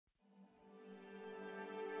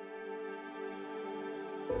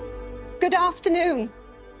Good afternoon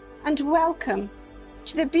and welcome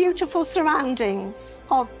to the beautiful surroundings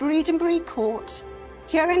of Bredenbury Court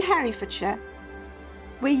here in Herefordshire,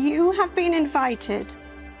 where you have been invited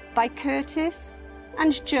by Kurtis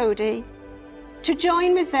and Jodie to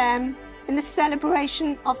join with them in the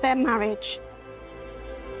celebration of their marriage.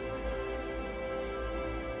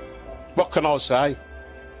 What can I say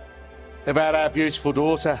about our beautiful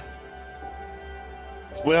daughter?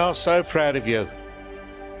 We are so proud of you.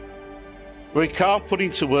 We can't put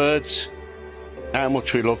into words how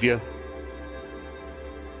much we love you.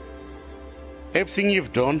 Everything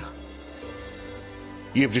you've done,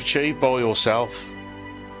 you've achieved by yourself.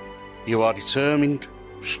 You are determined,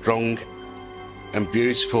 strong and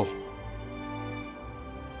beautiful.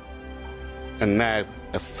 And now,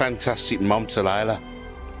 a fantastic mum to Layla.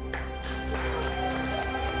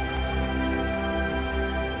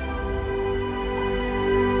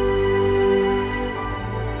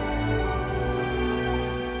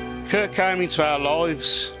 Kurt came into our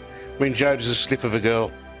lives when Jodie was a slip of a girl.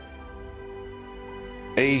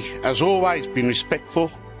 He has always been respectful,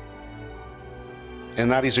 and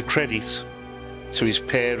that is a credit to his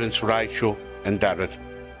parents, Rachel and Darren.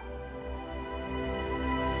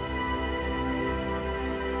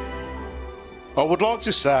 I would like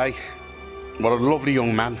to say what a lovely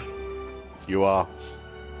young man you are.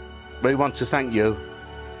 We want to thank you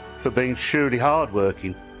for being truly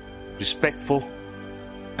hard-working, respectful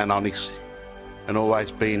and honest, and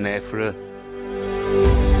always being there for her.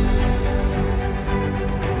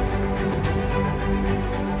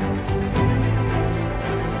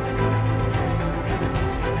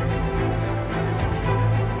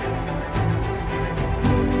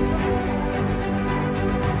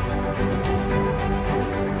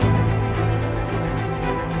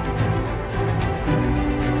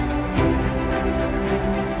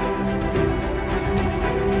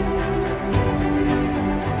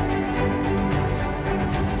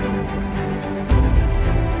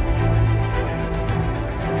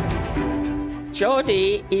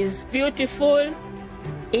 Jodie is beautiful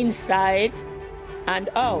inside and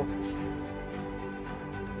out.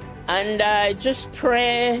 And I just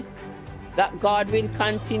pray that God will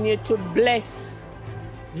continue to bless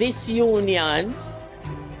this union,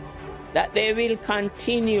 that they will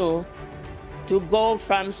continue to go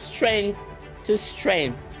from strength to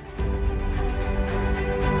strength.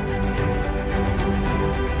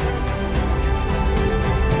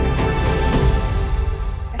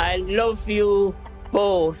 I love you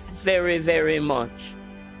both very, very much.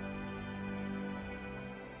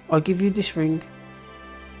 I give you this ring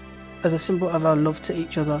as a symbol of our love to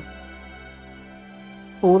each other.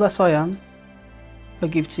 All that I am, I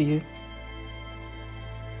give to you.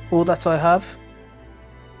 All that I have,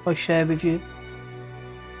 I share with you.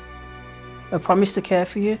 I promise to care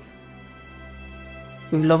for you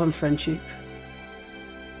with love and friendship.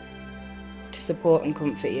 To support and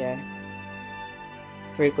comfort you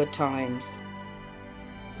through good times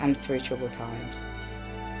and through troubled times.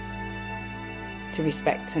 To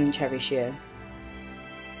respect and cherish you.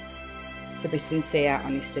 To be sincere,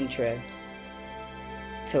 honest and true.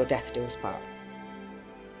 Till death do us part.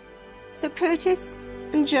 So Kurtis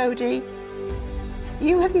and Jodie,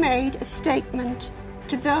 you have made a statement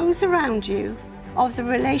to those around you of the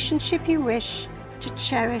relationship you wish to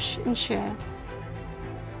cherish and share.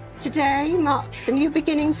 Today marks a new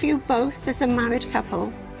beginning for you both as a married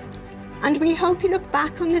couple, and we hope you look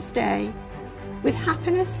back on this day with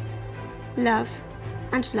happiness, love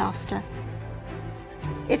and laughter.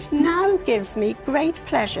 It now gives me great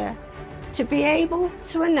pleasure to be able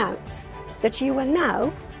to announce that you are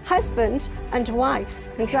now husband and wife.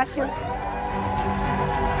 Congratulations.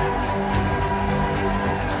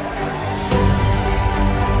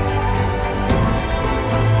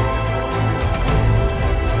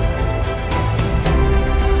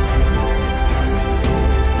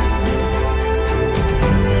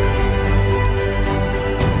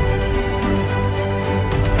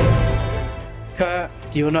 Kurt,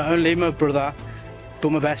 you're not only my brother, but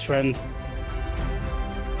my best friend.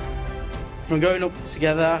 From growing up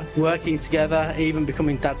together, working together, even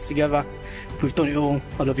becoming dads together, we've done it all.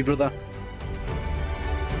 I love you, brother.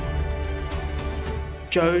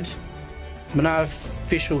 Jode, my now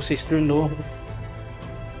official sister-in-law.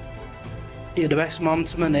 You're the best mum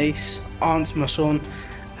to my niece, aunt to my son,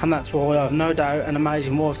 and that's why I have no doubt an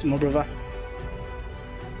amazing wife to my brother.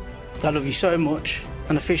 I love you so much,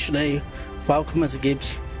 and officially, welcome as a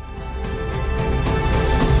Gibbs.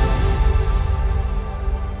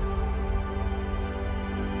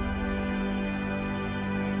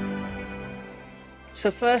 So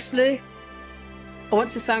firstly, I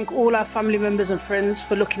want to thank all our family members and friends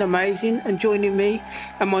for looking amazing and joining me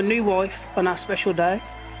and my new wife on our special day.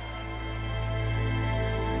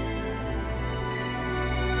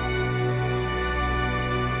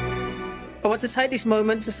 I want to take this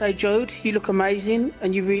moment to say, Jode, you look amazing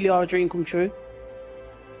and you really are a dream come true.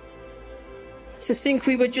 To think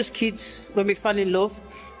we were just kids when we fell in love,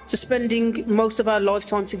 to spending most of our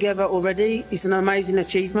lifetime together already is an amazing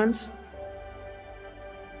achievement.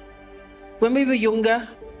 When we were younger,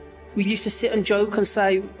 we used to sit and joke and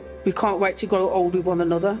say, we can't wait to grow old with one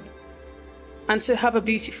another and to have a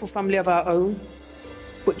beautiful family of our own.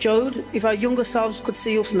 But Jode, if our younger selves could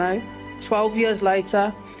see us now, 12 years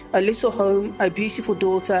later, a little home, a beautiful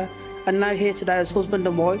daughter, and now here today as husband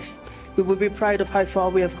and wife, we would be proud of how far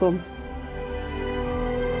we have come.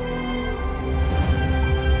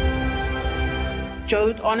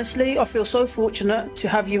 Jode, honestly, I feel so fortunate to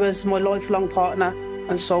have you as my lifelong partner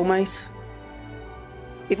and soulmate.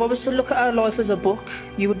 If I was to look at our life as a book,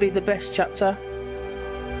 you would be the best chapter.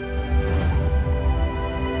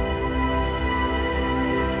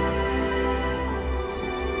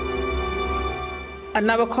 And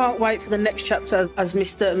now I can't wait for the next chapter as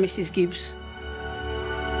Mr. and Mrs. Gibbs.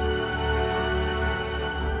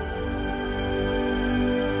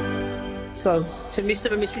 So, to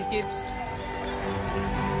Mr. and Mrs. Gibbs.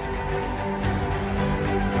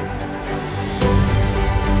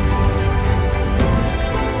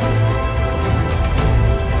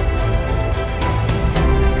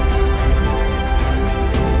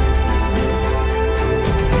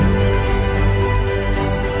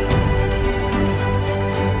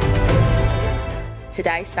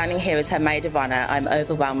 Today, standing here as her maid of honour, I'm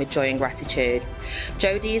overwhelmed with joy and gratitude.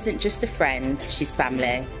 Jodie isn't just a friend, she's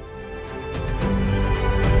family.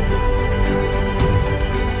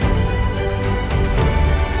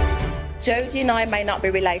 Jodie and I may not be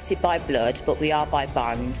related by blood, but we are by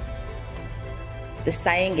bond. The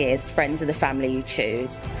saying is, friends are the family you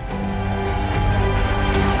choose.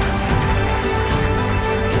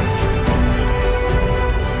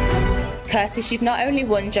 Kurtis, you've not only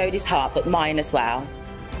won Jodie's heart, but mine as well.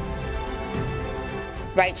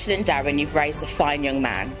 Rachel and Darren, you've raised a fine young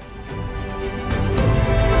man.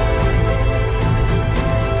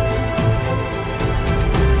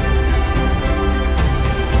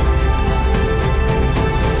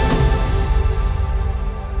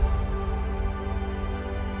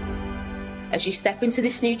 As you step into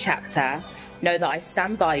this new chapter, know that I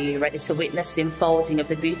stand by you, ready to witness the unfolding of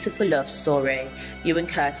the beautiful love story you and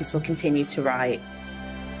Kurtis will continue to write.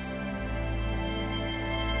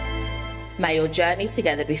 May your journey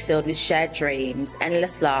together be filled with shared dreams,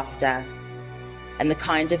 endless laughter, and the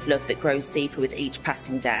kind of love that grows deeper with each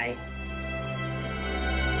passing day.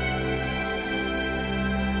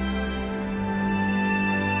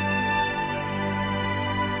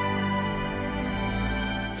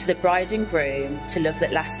 To the bride and groom, to love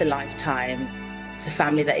that lasts a lifetime, to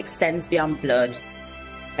family that extends beyond blood,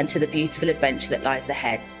 and to the beautiful adventure that lies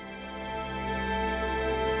ahead.